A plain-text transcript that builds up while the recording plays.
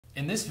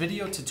In this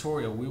video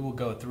tutorial, we will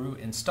go through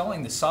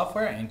installing the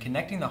software and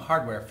connecting the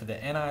hardware for the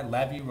NI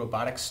LabVIEW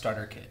Robotics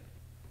Starter Kit.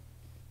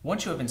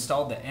 Once you have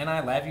installed the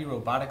NI LabVIEW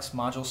Robotics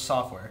module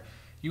software,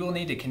 you will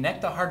need to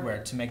connect the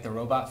hardware to make the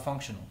robot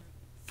functional.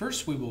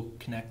 First, we will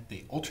connect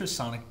the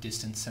ultrasonic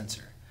distance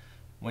sensor.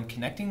 When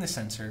connecting the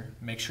sensor,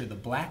 make sure the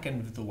black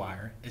end of the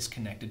wire is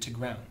connected to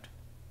ground.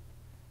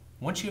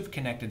 Once you have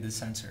connected the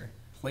sensor,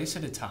 place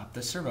it atop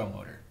the servo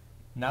motor.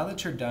 Now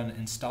that you're done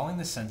installing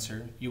the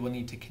sensor, you will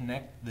need to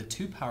connect the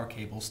two power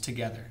cables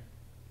together.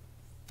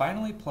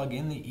 Finally, plug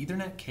in the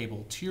Ethernet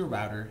cable to your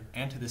router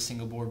and to the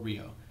single-board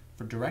RIO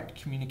for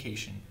direct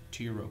communication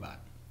to your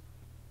robot.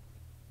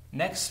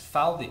 Next,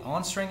 follow the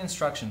on-string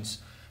instructions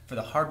for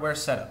the hardware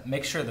setup.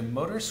 Make sure the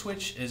motor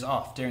switch is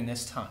off during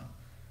this time.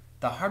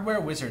 The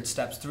hardware wizard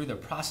steps through the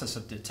process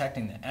of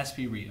detecting the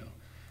SP RIO,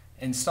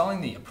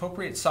 installing the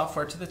appropriate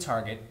software to the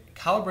target,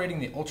 calibrating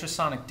the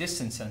ultrasonic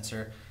distance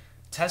sensor,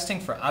 testing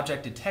for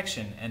object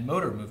detection and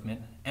motor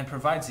movement, and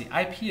provides the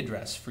IP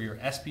address for your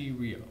SP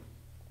RIO.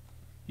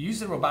 Use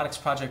the robotics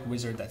project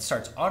wizard that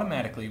starts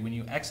automatically when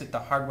you exit the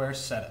hardware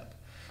setup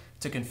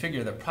to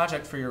configure the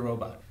project for your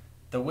robot.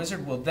 The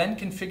wizard will then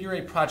configure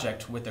a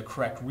project with the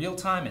correct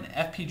real-time and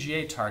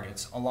Fpga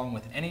targets along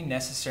with any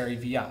necessary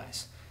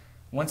VIs.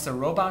 Once the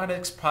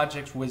robotics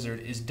project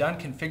wizard is done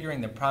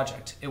configuring the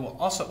project, it will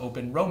also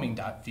open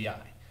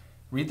roaming.vi.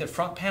 Read the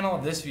front panel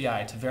of this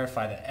VI to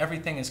verify that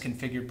everything is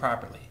configured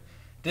properly.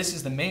 This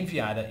is the main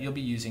VI that you'll be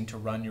using to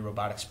run your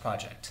robotics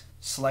project.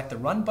 Select the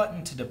Run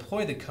button to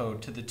deploy the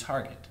code to the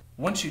target.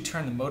 Once you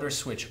turn the motor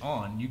switch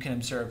on, you can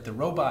observe the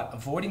robot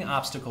avoiding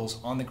obstacles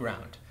on the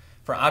ground.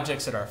 For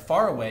objects that are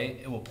far away,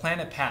 it will plan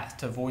a path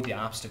to avoid the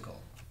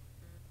obstacle.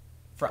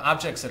 For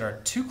objects that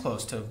are too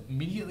close to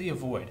immediately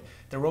avoid,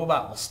 the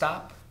robot will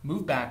stop,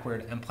 move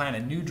backward, and plan a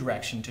new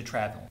direction to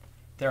travel.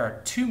 There are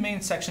two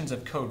main sections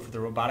of code for the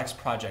robotics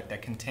project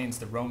that contains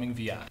the roaming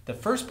VI. The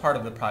first part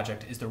of the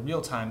project is the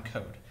real-time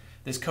code.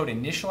 This code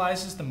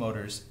initializes the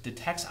motors,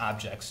 detects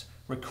objects,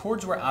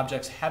 records where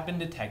objects have been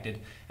detected,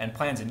 and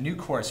plans a new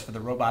course for the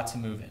robot to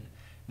move in.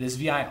 This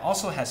VI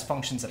also has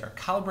functions that are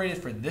calibrated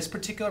for this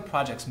particular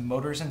project's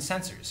motors and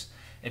sensors.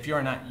 If you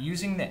are not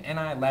using the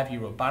NI LabVIEW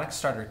Robotics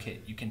Starter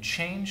Kit, you can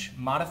change,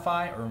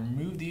 modify, or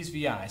remove these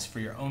VIs for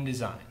your own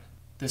design.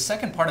 The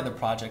second part of the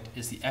project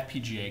is the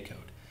Fpga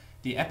code.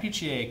 The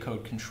Fpga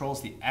code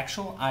controls the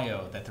actual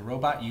I/O that the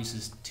robot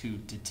uses to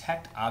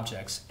detect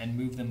objects and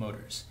move the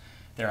motors.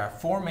 There are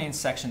four main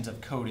sections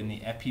of code in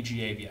the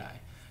Fpga VI.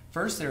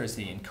 First, there is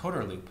the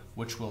encoder loop,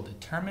 which will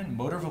determine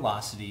motor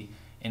velocity,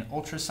 an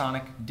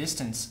ultrasonic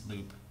distance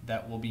loop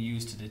that will be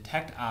used to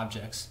detect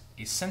objects,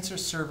 a sensor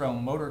servo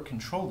motor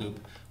control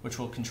loop, which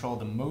will control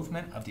the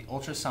movement of the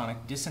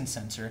ultrasonic distance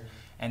sensor,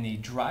 and the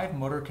drive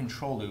motor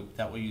control loop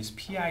that will use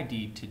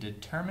PID to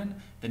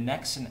determine the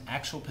next and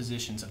actual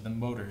positions of the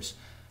motors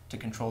to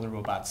control the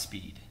robot's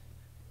speed.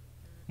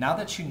 Now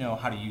that you know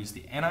how to use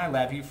the NI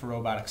LabVIEW for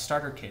Robotics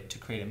Starter Kit to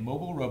create a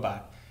mobile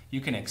robot,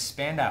 you can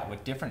expand out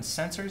with different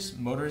sensors,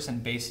 motors,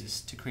 and bases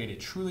to create a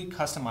truly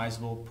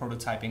customizable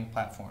prototyping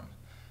platform.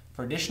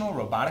 For additional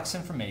robotics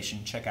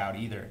information, check out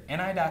either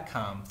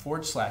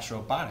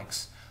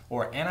ni.com/robotics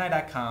or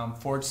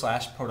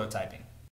ni.com/prototyping.